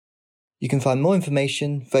You can find more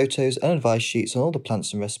information, photos and advice sheets on all the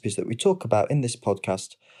plants and recipes that we talk about in this podcast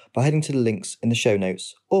by heading to the links in the show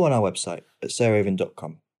notes or on our website at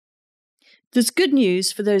sarahraven.com. There's good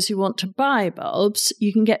news for those who want to buy bulbs.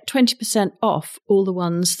 You can get 20% off all the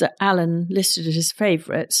ones that Alan listed as his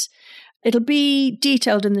favourites. It'll be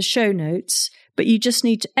detailed in the show notes, but you just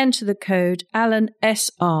need to enter the code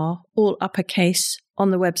AlanSR, all uppercase,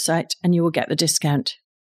 on the website and you will get the discount.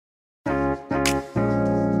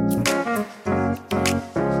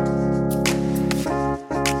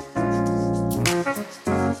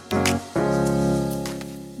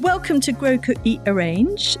 Welcome to Grow, Cook, Eat,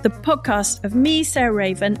 Arrange, the podcast of me, Sarah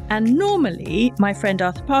Raven, and normally my friend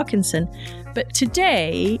Arthur Parkinson. But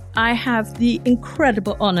today I have the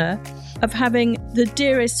incredible honour of having the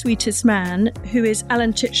dearest, sweetest man, who is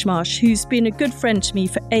Alan Titchmarsh, who's been a good friend to me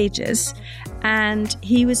for ages. And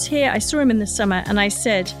he was here, I saw him in the summer, and I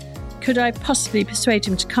said, could I possibly persuade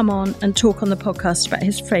him to come on and talk on the podcast about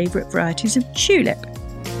his favourite varieties of tulip?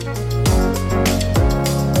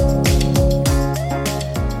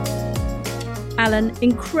 Alan,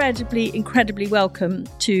 incredibly welcome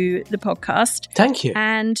to the podcast. Thank you.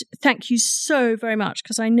 And thank you so very much,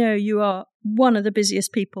 because I know you are one of the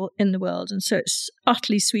busiest people in the world. And so it's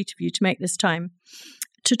utterly sweet of you to make this time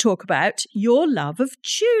to talk about your love of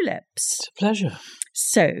tulips. It's a pleasure.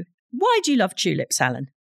 So why do you love tulips, Alan?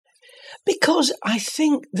 Because I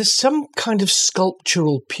think there's some kind of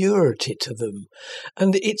sculptural purity to them.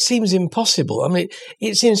 And it seems impossible. I mean,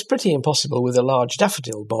 it seems pretty impossible with a large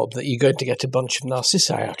daffodil bulb that you're going to get a bunch of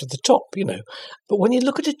narcissi out of the top, you know. But when you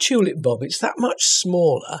look at a tulip bulb, it's that much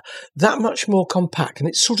smaller, that much more compact, and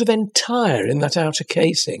it's sort of entire in that outer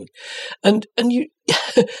casing. And you...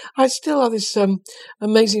 I still have this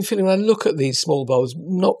amazing feeling when I look at these small bulbs,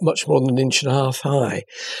 not much more than 1.5 inches high,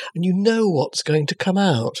 and you know what's going to come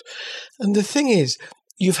out. And the thing is,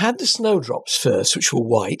 you've had the snowdrops first, which were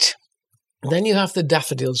white, and then you have the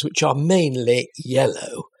daffodils, which are mainly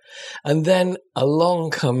yellow, and then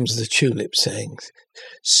along comes the tulip saying,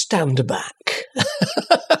 stand back.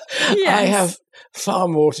 Yes. I have far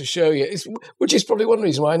more to show you, which is probably one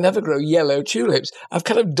reason why I never grow yellow tulips. I've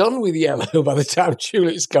kind of done with yellow by the time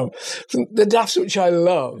tulips come. The daffs, which I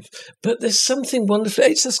love, but there's something wonderful.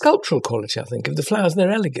 It's the sculptural quality, I think, of the flowers and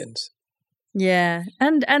their elegance. Yeah,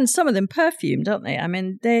 and some of them perfumed, aren't they? I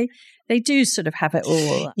mean, they do sort of have it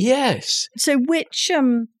all. Yes. So which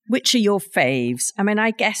are your faves? I mean,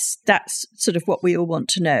 I guess that's sort of what we all want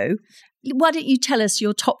to know. Why don't you tell us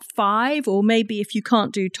your top 5, or maybe if you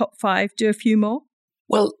can't do top 5, do a few more?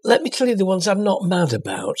 Well, let me tell you the ones I'm not mad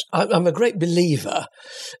about. I'm a great believer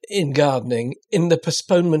in gardening, in the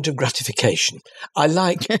postponement of gratification. I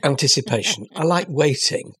like anticipation. I like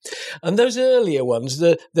waiting. And those earlier ones,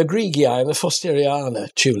 the Greigii and the Fosteriana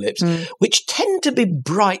tulips, which tend to be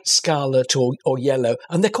bright scarlet or yellow,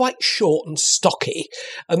 and they're quite short and stocky.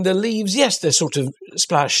 And the leaves, yes, they're sort of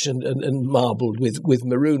splashed and marbled with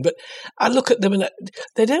maroon, but I look at them and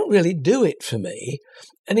they don't really do it for me.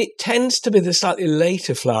 And it tends to be the slightly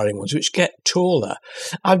later flowering ones, which get taller.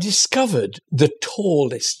 I've discovered the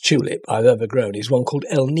tallest tulip I've ever grown is one called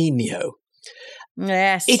El Nino.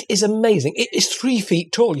 Yes. It is amazing. It is 3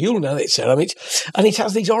 feet tall. You'll know it, Sarah. And it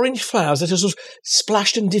has these orange flowers that are sort of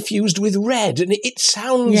splashed and diffused with red. And it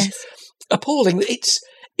sounds appalling.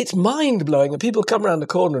 It's mind-blowing. And people come around the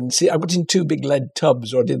corner and see, I put in 2 big lead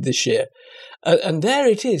tubs, or I did this year. And there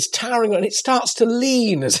it is, towering, and it starts to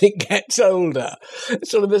lean as it gets older,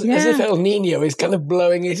 sort of as if El Nino is kind of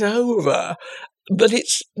blowing it over. But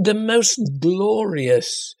it's the most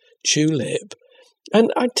glorious tulip.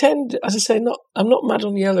 And I tend, as I say, I'm not mad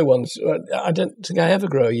on yellow ones. I don't think I ever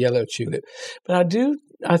grow a yellow tulip. But I do,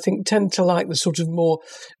 I think, tend to like the sort of more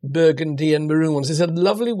burgundy and maroon ones. There's a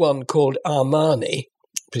lovely one called Armani,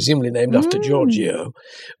 presumably named after Giorgio,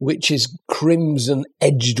 which is crimson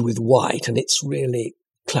edged with white, and it's really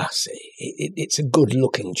classy. It's a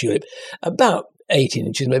good-looking tulip, about 18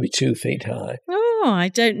 inches, maybe 2 feet high. Oh, I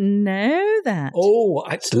don't know that. Oh,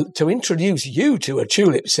 to introduce you to a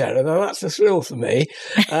tulip, Sarah, now that's a thrill for me.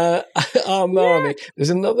 Armani. Yeah.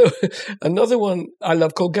 There's another one I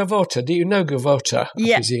love called Gavotta. Do you know Gavotta?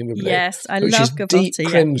 Yeah. Presumably. Yes, I love Gavotta. Deep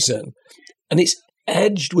crimson. And it's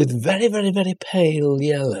edged with very, very, very pale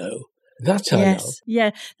yellow. That I love.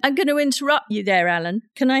 Yeah. I'm going to interrupt you there, Alan.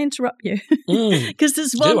 Can I interrupt you? Because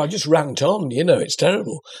there's one. I just rant on. It's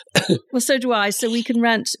terrible. Well, so do I. So we can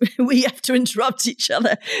rant. We have to interrupt each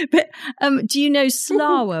other. But do you know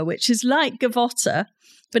Slawa, which is like Gavotta,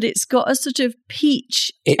 but it's got a sort of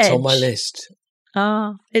peach It's edge. on my list.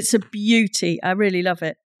 Ah, it's a beauty. I really love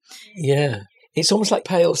it. Yeah. It's almost like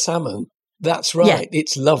pale salmon. That's right. Yeah.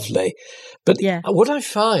 It's lovely. But what I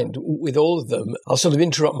find with all of them, I'll sort of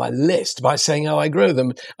interrupt my list by saying how I grow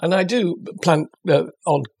them. And I do plant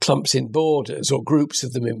odd clumps in borders or groups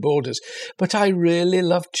of them in borders. But I really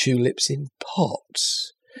love tulips in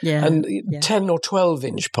pots. Yeah. And 10 or 12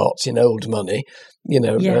 inch pots in old money,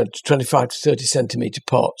 25 to 30 centimetre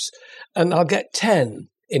pots. And I'll get 10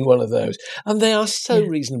 in one of those. And they are so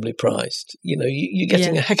reasonably priced. You're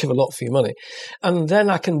getting a heck of a lot for your money. And then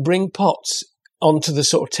I can bring pots onto the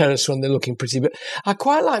sort of terrace when they're looking pretty. But I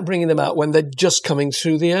quite like bringing them out when they're just coming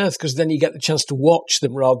through the earth, because then you get the chance to watch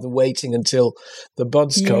them rather than waiting until the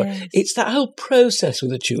buds come. It's that whole process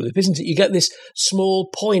with a tulip, isn't it? You get this small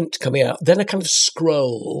point coming out, then a kind of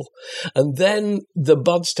scroll, and then the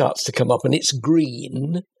bud starts to come up and it's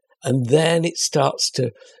green. And then it starts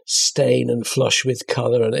to stain and flush with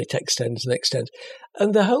colour, and it extends and extends.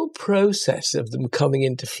 And the whole process of them coming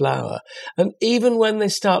into flower, and even when they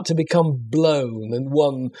start to become blown, and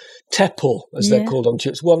one tepal, as they're called on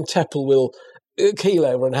tulips, one tepal will keel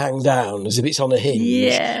over and hang down as if it's on a hinge.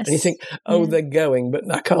 Yes. And you think, they're going, but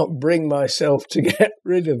I can't bring myself to get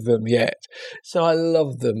rid of them yet. So I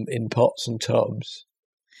love them in pots and tubs.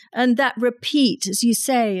 And that repeat, as you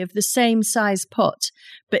say, of the same size pot,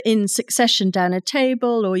 but in succession down a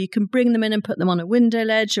table, or you can bring them in and put them on a window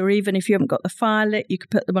ledge, or even if you haven't got the fire lit, you could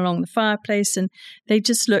put them along the fireplace, and they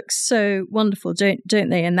just look so wonderful, don't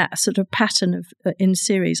they? And that sort of pattern of in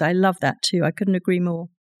series, I love that too. I couldn't agree more.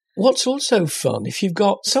 What's also fun, if you've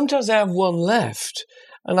got, sometimes I have one left,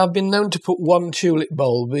 and I've been known to put one tulip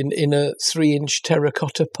bulb in a 3-inch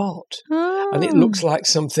terracotta pot. Oh. And it looks like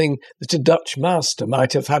something that a Dutch master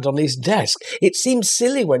might have had on his desk. It seems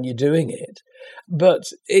silly when you're doing it, but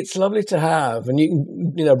it's lovely to have. And you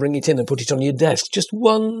can, bring it in and put it on your desk. Just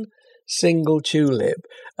one single tulip.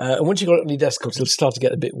 And once you've got it on your desk, it'll start to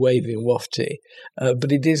get a bit wavy and wafty.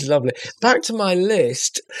 But it is lovely. Back to my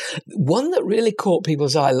list. One that really caught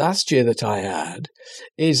people's eye last year that I had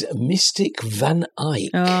is Mystic Van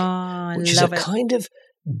Eyck, which is a kind of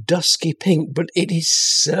dusky pink, but it is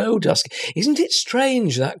so dusky. Isn't it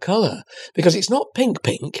strange, that colour? Because it's not pink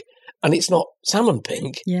and it's not salmon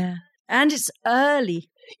pink. Yeah. And it's early.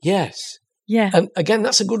 Yes. Yeah. And again,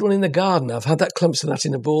 that's a good one in the garden. I've had that clumps of that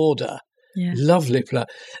in a border. Yeah. Lovely plant.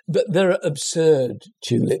 But there are absurd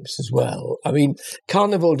tulips as well. I mean,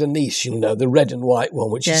 Carnival de Nice, the red and white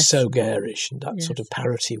one, which is so garish, and that sort of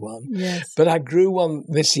parroty one. Yes. But I grew one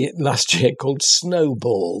last year called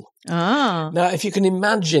Snowball. Ah. Now, if you can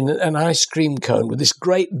imagine an ice cream cone with this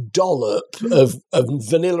great dollop of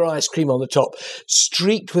vanilla ice cream on the top,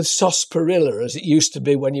 streaked with sarsaparilla, as it used to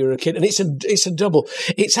be when you were a kid, and it's a double.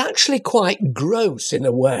 It's actually quite gross in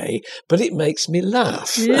a way, but it makes me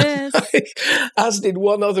laugh. Yes. As did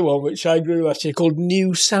one other one, which I grew last year, called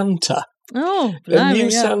New Santa. Oh, the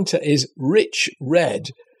New Santa is rich red,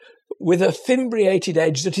 with a fimbriated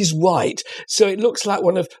edge that is white. So it looks like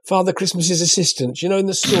one of Father Christmas's assistants. In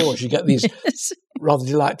the stores you get these rather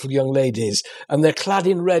delightful young ladies, and they're clad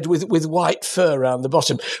in red with white fur around the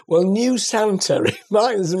bottom. Well, New Santa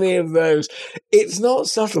reminds me of those. It's not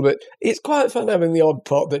subtle, but it's quite fun having the odd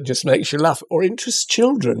pot that just makes you laugh or interests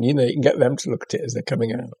children. You can get them to look at it as they're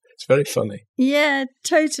coming out. It's very funny. Yeah,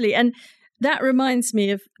 totally. And that reminds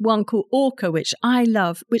me of one called Orca, which I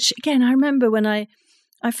love, which, again, I remember when I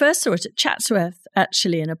first saw it at Chatsworth,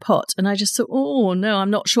 actually, in a pot, and I just thought, oh, no,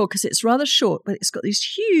 I'm not sure, because it's rather short, but it's got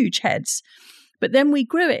these huge heads. But then we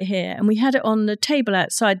grew it here, and we had it on the table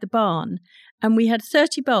outside the barn, and we had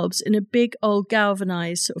 30 bulbs in a big old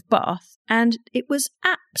galvanised sort of bath, and it was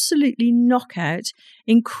absolutely knockout,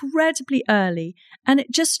 incredibly early, and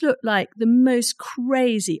it just looked like the most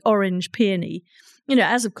crazy orange peony.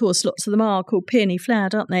 As of course lots of them are, called peony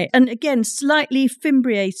flowered, aren't they? And again, slightly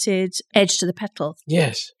fimbriated edge to the petal.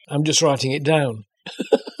 Yes, I'm just writing it down.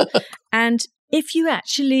 And if you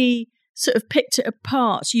actually sort of picked it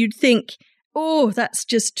apart, you'd think, oh, that's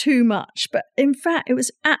just too much. But in fact, it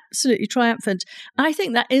was absolutely triumphant. I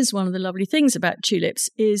think that is one of the lovely things about tulips,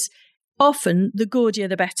 is often the gaudier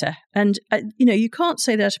the better. And, you can't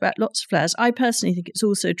say that about lots of flowers. I personally think it's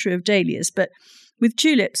also true of dahlias, but with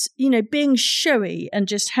tulips, being showy and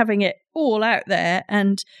just having it all out there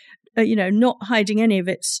and, not hiding any of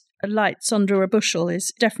its lights under a bushel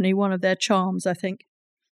is definitely one of their charms, I think.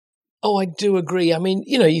 Oh, I do agree. I mean,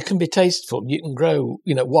 you can be tasteful. You can grow,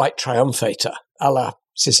 white triumphata, a la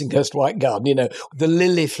Sissinghurst White Garden, the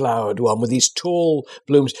lily-flowered one with these tall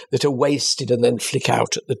blooms that are wasted and then flick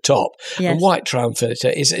out at the top. Yes. And white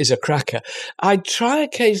Triumphator is a cracker. I try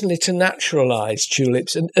occasionally to naturalise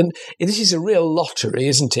tulips, and this is a real lottery,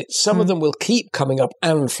 isn't it? Some of them will keep coming up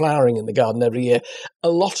and flowering in the garden every year. A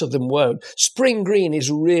lot of them won't. Spring green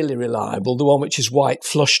is really reliable, the one which is white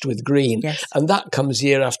flushed with green, yes. and that comes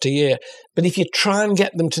year after year. But if you try and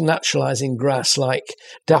get them to naturalise in grass like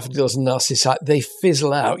daffodils and narcissi, they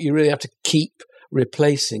fizzle out. You really have to keep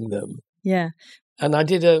replacing them. Yeah. And I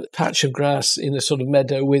did a patch of grass in a sort of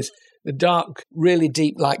meadow with the dark, really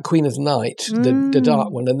deep, like Queen of the Night, the dark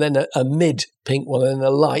one, and then a mid-pink one, and then a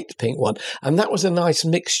light pink one. And that was a nice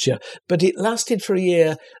mixture. But it lasted for a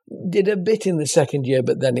year, did a bit in the second year,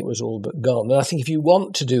 but then it was all but gone. And I think if you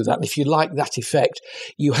want to do that, if you like that effect,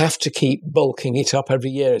 you have to keep bulking it up every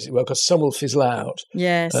year, as it were, because some will fizzle out.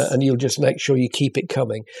 Yes. And you'll just make sure you keep it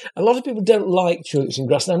coming. A lot of people don't like tulips in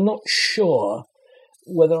grass, and I'm not sure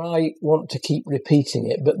whether I want to keep repeating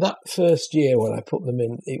it, but that first year when I put them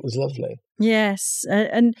in, it was lovely. Yes,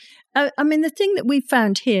 and I mean, the thing that we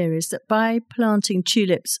found here is that by planting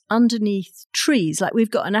tulips underneath trees, like we've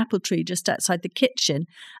got an apple tree just outside the kitchen,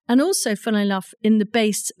 and also, funnily enough, in the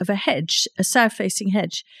base of a hedge, a south-facing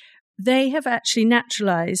hedge, they have actually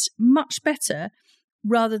naturalised much better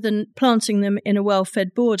rather than planting them in a well-fed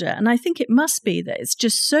border. And I think it must be that it's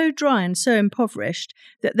just so dry and so impoverished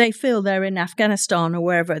that they feel they're in Afghanistan or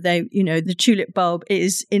wherever the tulip bulb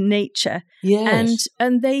is in nature. Yes.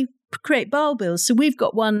 And they create bulbils. So we've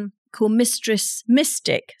got one called Mistress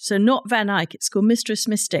Mystic. So not Van Eyck, it's called Mistress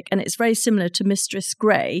Mystic. And it's very similar to Mistress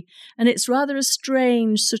Grey. And it's rather a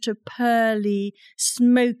strange sort of pearly,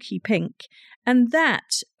 smoky pink. And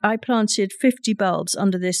that I planted 50 bulbs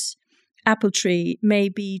under this apple tree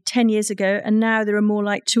maybe 10 years ago, and now there are more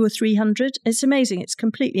like 200 or 300. It's amazing. It's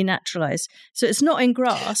completely naturalised. So it's not in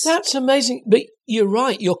grass. That's amazing. But you're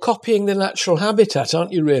right. You're copying the natural habitat,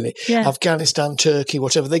 aren't you, really? Yeah. Afghanistan, Turkey,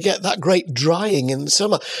 whatever. They get that great drying in the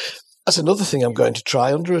summer. That's another thing I'm going to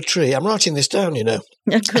try under a tree. I'm writing this down, Yeah,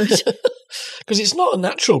 good. Because it's not a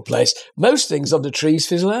natural place. Most things under trees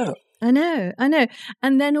fizzle out. I know.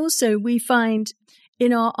 And then also we find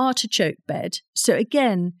in our artichoke bed, so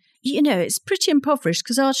again, it's pretty impoverished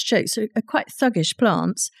because artichokes are quite thuggish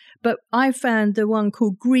plants. But I found the one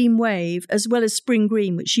called Green Wave as well as Spring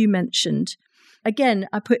Green, which you mentioned. Again,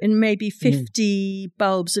 I put in maybe 50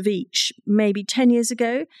 bulbs of each, maybe 10 years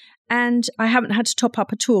ago. And I haven't had to top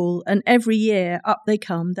up at all. And every year up they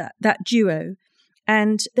come, that duo.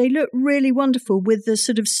 And they look really wonderful with the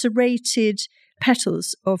sort of serrated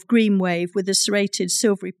petals of Green Wave with the serrated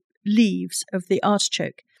silvery leaves of the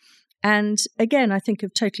artichoke. And again, I think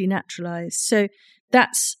of totally naturalised. So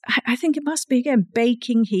I think it must be, again,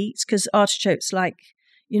 baking heat, because artichokes like,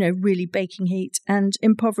 really baking heat, and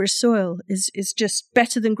impoverished soil is just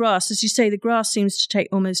better than grass. As you say, the grass seems to take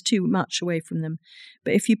almost too much away from them.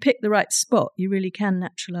 But if you pick the right spot, you really can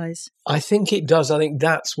naturalise. I think it does. I think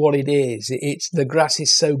that's what it is. It's the grass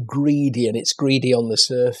is so greedy, and it's greedy on the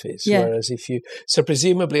surface. Yeah. Whereas so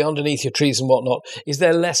presumably underneath your trees and whatnot, is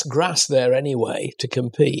there less grass there anyway to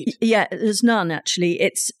compete? Yeah, there's none actually.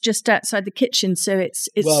 It's just outside the kitchen, so it's.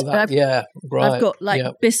 Well, right. I've got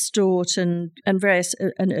bistort and various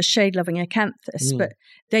and a shade-loving acanthus, but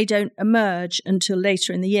they don't emerge until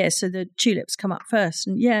later in the year. So the tulips come up first,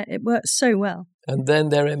 and it works so well. And then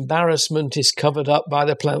their embarrassment is covered up by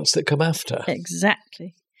the plants that come after.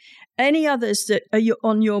 Exactly. Any others that are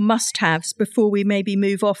on your must-haves before we maybe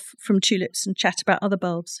move off from tulips and chat about other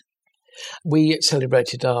bulbs? We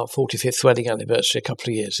celebrated our 45th wedding anniversary a couple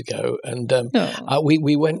of years ago, and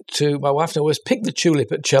we went to, my wife and I always pick the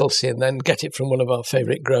tulip at Chelsea and then get it from one of our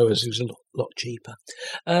favourite growers who's a lot cheaper.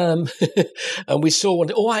 And we saw one.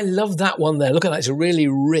 Oh, I love that one there. Look at that. It's a really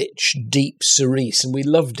rich, deep cerise, and we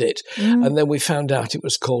loved it. And then we found out it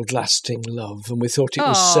was called Lasting Love, and we thought it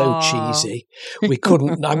was so cheesy. We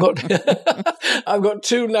couldn't. I've got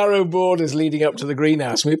 2 narrow borders leading up to the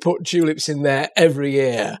greenhouse, and we put tulips in there every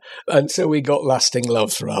year. And so we got Lasting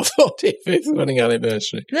Love for our 45th wedding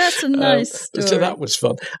anniversary. That's a nice story. So that was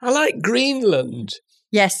fun. I like Greenland.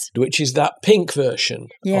 Yes. Which is that pink version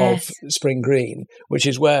of Spring Green, which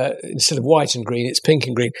is where instead of white and green, it's pink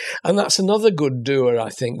and green. And that's another good doer, I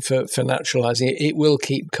think, for naturalising it. It will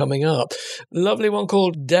keep coming up. Lovely one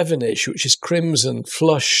called Devonish, which is crimson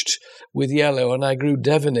flushed with yellow. And I grew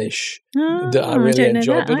Devonish that I really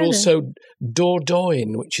enjoyed. But also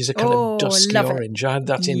Dordogne, which is a kind of dusky orange. I had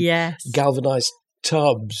that in galvanised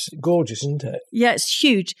tubs. Gorgeous, isn't it? Yeah, it's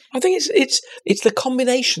huge. I think it's the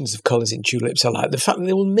combinations of colours in tulips I like. The fact that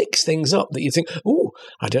they will mix things up that you think, oh,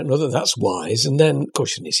 I don't know that that's wise. And then, of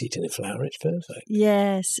course, you see it in a flower. It's perfect.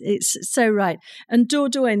 Yes, it's so right. And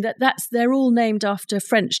Dordogne, they're all named after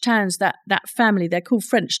French towns, that family. They're called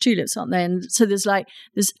French tulips, aren't they? And so there's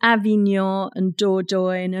Avignon and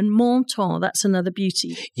Dordogne and Menton. That's another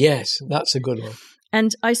beauty. Yes, that's a good one.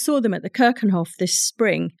 And I saw them at the Keukenhof this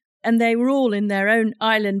spring, and they were all in their own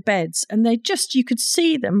island beds, and you could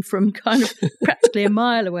see them from kind of practically a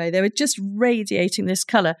mile away. They were just radiating this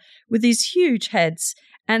colour with these huge heads,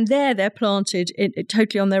 and they're planted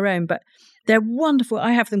totally on their own, but they're wonderful.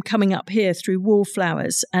 I have them coming up here through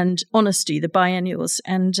Wallflowers and Honesty, the biennials,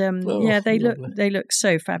 and they look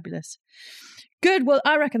so fabulous. Good. Well,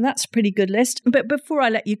 I reckon that's a pretty good list. But before I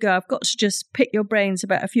let you go, I've got to just pick your brains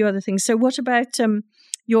about a few other things. So what about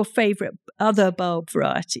your favourite other bulb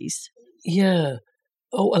varieties? Yeah.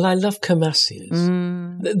 Oh, and I love Camasias.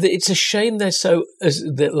 It's a shame they're so, as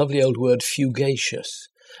the lovely old word, fugacious.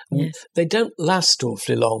 Yes. They don't last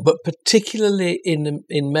awfully long, but particularly in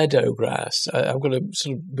meadow grass. I've got a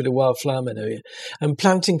sort of bit of wildflower meadow here. And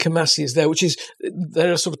planting Camasias there,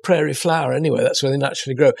 they're a sort of prairie flower anyway. That's where they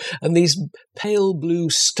naturally grow. And these pale blue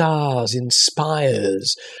stars in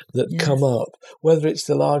spires that come up, whether it's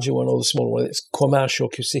the larger one or the smaller one, it's Quamash or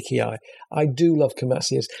Cusickii. I do love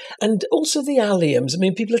Camasias. And also the alliums. I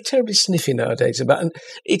mean, people are terribly sniffy nowadays about, and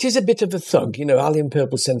it is a bit of a thug. Allium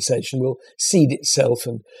purple sensation will seed itself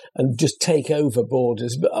and just take over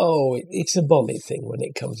borders. But, it's a bonny thing when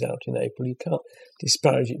it comes out in April. You can't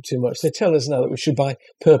disparage it too much. They tell us now that we should buy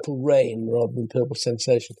Purple Rain rather than Purple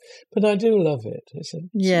Sensation. But I do love it.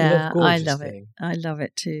 I love it. I love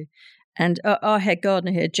it too. And our head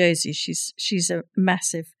gardener here, Josie, she's a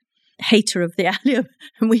massive hater of the allium,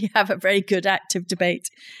 and we have a very good active debate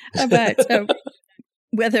about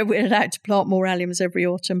whether we're allowed to plant more alliums every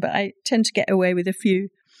autumn. But I tend to get away with a few,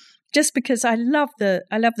 just because I love the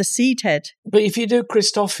seed head. But if you do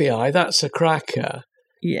Christophii, that's a cracker.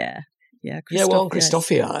 Yeah.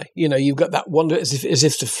 Christophii, you've got that wonder as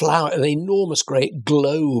if the flower, an enormous great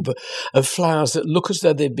globe of flowers that look as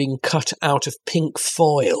though they've been cut out of pink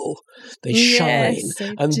foil. They shine,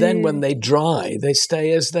 and then when they dry, they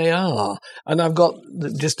stay as they are. And I've got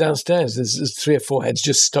just downstairs, there's 3 or 4 heads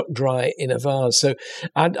just stuck dry in a vase. So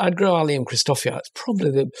I'd grow Allium Christophii. It's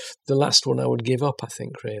probably the last one I would give up, I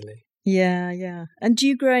think, really. Yeah. And do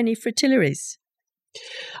you grow any fritillaries?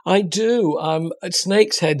 I do.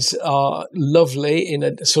 Snake's heads are lovely in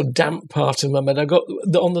a sort of damp part of my meadow. I got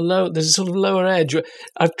on the low. There's a sort of lower edge.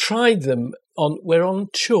 I've tried them we're on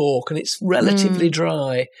chalk and it's relatively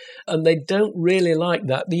dry, and they don't really like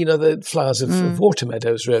that. The flowers of water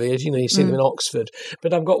meadows, really, as you see them in Oxford.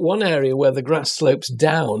 But I've got one area where the grass slopes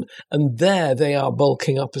down, and there they are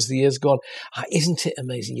bulking up as the year's gone. Isn't it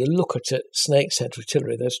amazing? You look at a snake's head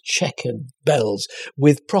fritillary, those checkered bells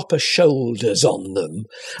with proper shoulders on them,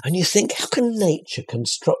 and you think, how can nature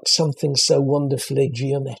construct something so wonderfully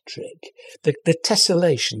geometric? The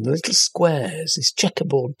tessellation, the little squares, this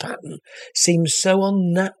checkerboard pattern seems so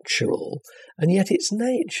unnatural, and yet it's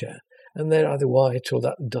nature. And they're either white or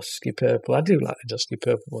that dusky purple. I do like the dusky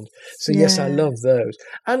purple ones. So yes, I love those.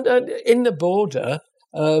 And in the border,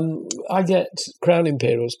 I get Crown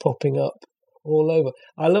Imperials popping up all over.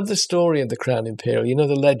 I love the story of the Crown Imperial.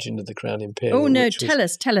 The legend of the Crown Imperial. Oh, no, tell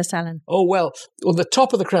us, Alan. Oh, well, the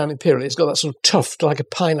top of the Crown Imperial, it's got that sort of tuft, like a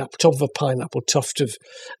pineapple, top of a pineapple, tuft of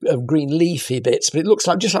green leafy bits, but it looks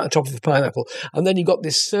just like the top of a pineapple. And then you've got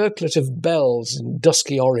this circlet of bells in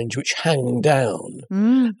dusky orange which hang down.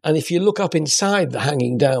 And if you look up inside the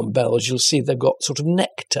hanging down bells, you'll see they've got sort of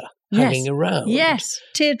nectar hanging around. Yes,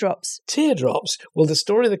 teardrops. Well, the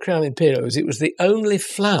story of the Crown Imperial is it was the only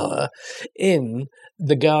flower in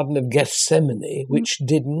the Garden of Gethsemane which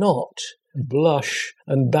did not blush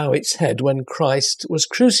and bow its head when Christ was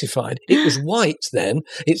crucified. It was white then.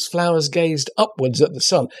 Its flowers gazed upwards at the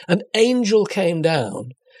sun. An angel came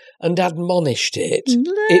down and admonished it.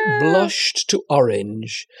 It blushed to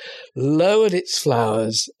orange, lowered its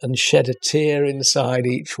flowers, and shed a tear inside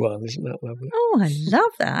each one. Isn't that lovely? Oh, I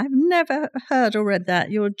love that. I've never heard or read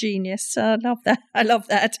that. You're a genius. I love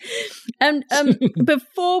that. And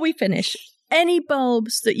before we finish, any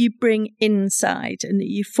bulbs that you bring inside and that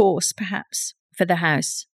you force, perhaps, for the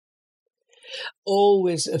house?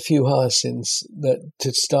 Always a few hyacinths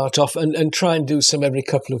to start off, and try and do some every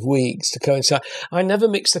couple of weeks to coincide. I never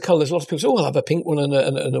mix the colours. A lot of people say, I'll have a pink one and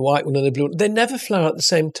a white one and a blue one. They never flower at the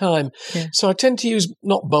same time. Yeah. So I tend to use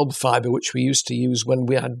not bulb fibre, which we used to use when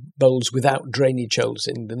we had bowls without drainage holes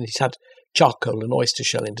in, and it had charcoal and oyster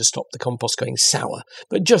shell in to stop the compost going sour,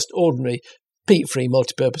 but just ordinary peat-free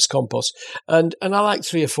multi-purpose compost. And I like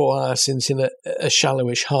 3 or 4 hyacinths in a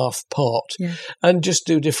shallowish half pot, and just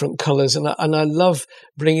do different colours. And I love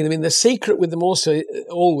bringing them in. The secret with them also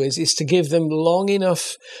always is to give them long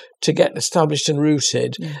enough to get established and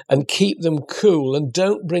rooted, and keep them cool, and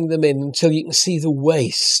don't bring them in until you can see the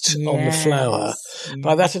waste on the flower.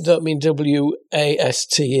 By that I don't mean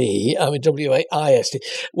W-A-S-T-E, I mean W-A-I-S-T.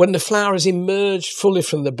 When the flower has emerged fully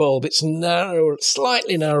from the bulb, it's narrower,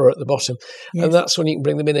 slightly narrower at the bottom, and that's when you can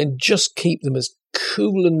bring them in, and just keep them as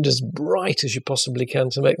cool and as bright as you possibly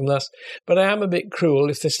can to make them last. But I am a bit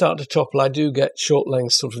cruel. If they start to topple, I do get short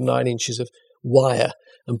lengths, sort of 9 inches of wire,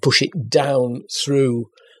 and push it down through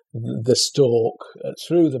the stalk,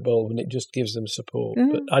 through the bulb, and it just gives them support.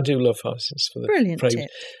 But I do love hyacinths for the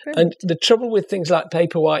fragrance. And the trouble with things like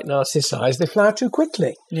paper white narcissi is they flower too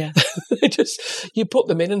quickly. Yeah. You put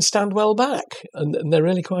them in and stand well back, and they're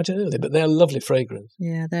really quite early, but they're lovely fragrance.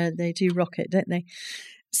 Yeah, they do rock it, don't they?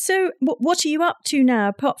 So what are you up to now,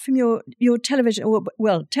 apart from your television?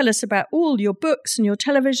 Well, tell us about all your books and your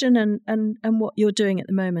television and what you're doing at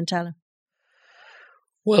the moment, Alan.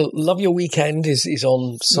 Well, Love Your Weekend is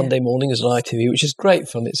on Sunday mornings on ITV, which is great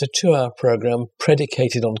fun. It's a 2-hour programme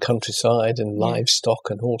predicated on countryside and livestock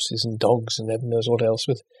and horses and dogs and heaven knows what else,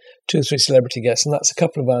 with 2 or 3 celebrity guests. And that's a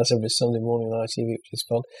couple of hours every Sunday morning on ITV, which is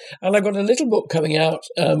fun. And I've got a little book coming out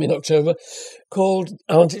in October called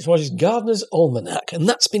Gardener's Almanac. And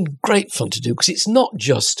that's been great fun to do, because it's not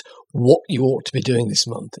just what you ought to be doing this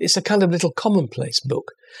month. It's a kind of little commonplace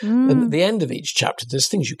book. And at the end of each chapter, there's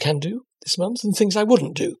things you can do this month and things I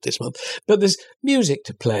wouldn't do this month. But there's music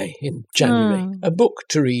to play in January, a book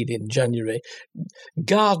to read in January,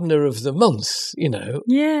 Gardener of the Month,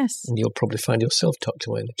 Yes. And you'll probably find yourself tucked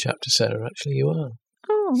away in the chapter, Sarah. Actually, you are.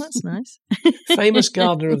 Oh, that's nice. Famous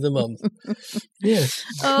Gardener of the Month. Yes.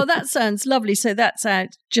 Oh, that sounds lovely. So that's out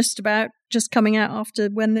just coming out after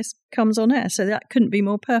when this comes on air. So that couldn't be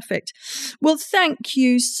more perfect. Well, thank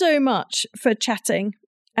you so much for chatting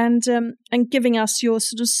and giving us your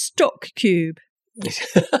sort of stock cube.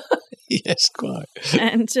 Yes, quite.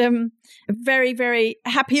 And a very, very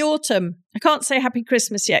happy autumn. I can't say happy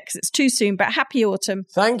Christmas yet because it's too soon, but happy autumn.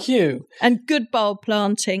 Thank you. And good bulb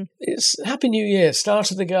planting. It's Happy New Year,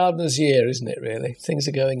 start of the gardener's year, isn't it, really? Things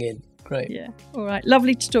are going in. Great. Yeah. All right.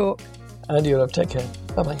 Lovely to talk. And you, love. Take care.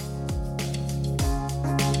 Bye-bye.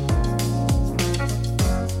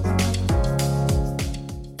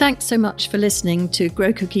 Thanks so much for listening to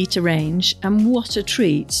Grow Cook Eat Arrange, and what a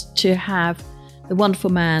treat to have the wonderful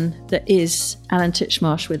man that is Alan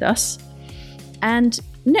Titchmarsh with us. And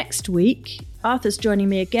next week, Arthur's joining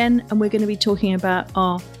me again, and we're going to be talking about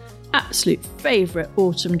our absolute favourite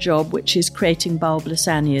autumn job, which is creating bulb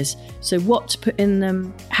lasagnas. So what to put in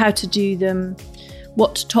them, how to do them,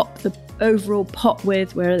 what to top the overall pot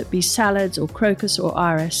with, whether it be salads or crocus or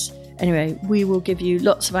iris. Anyway, we will give you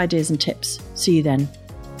lots of ideas and tips. See you then.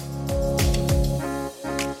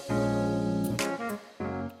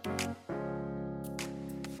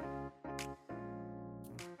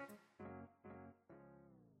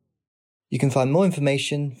 You can find more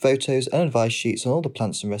information, photos and advice sheets on all the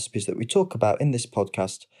plants and recipes that we talk about in this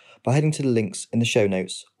podcast by heading to the links in the show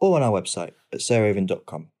notes or on our website at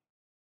sarahraven.com.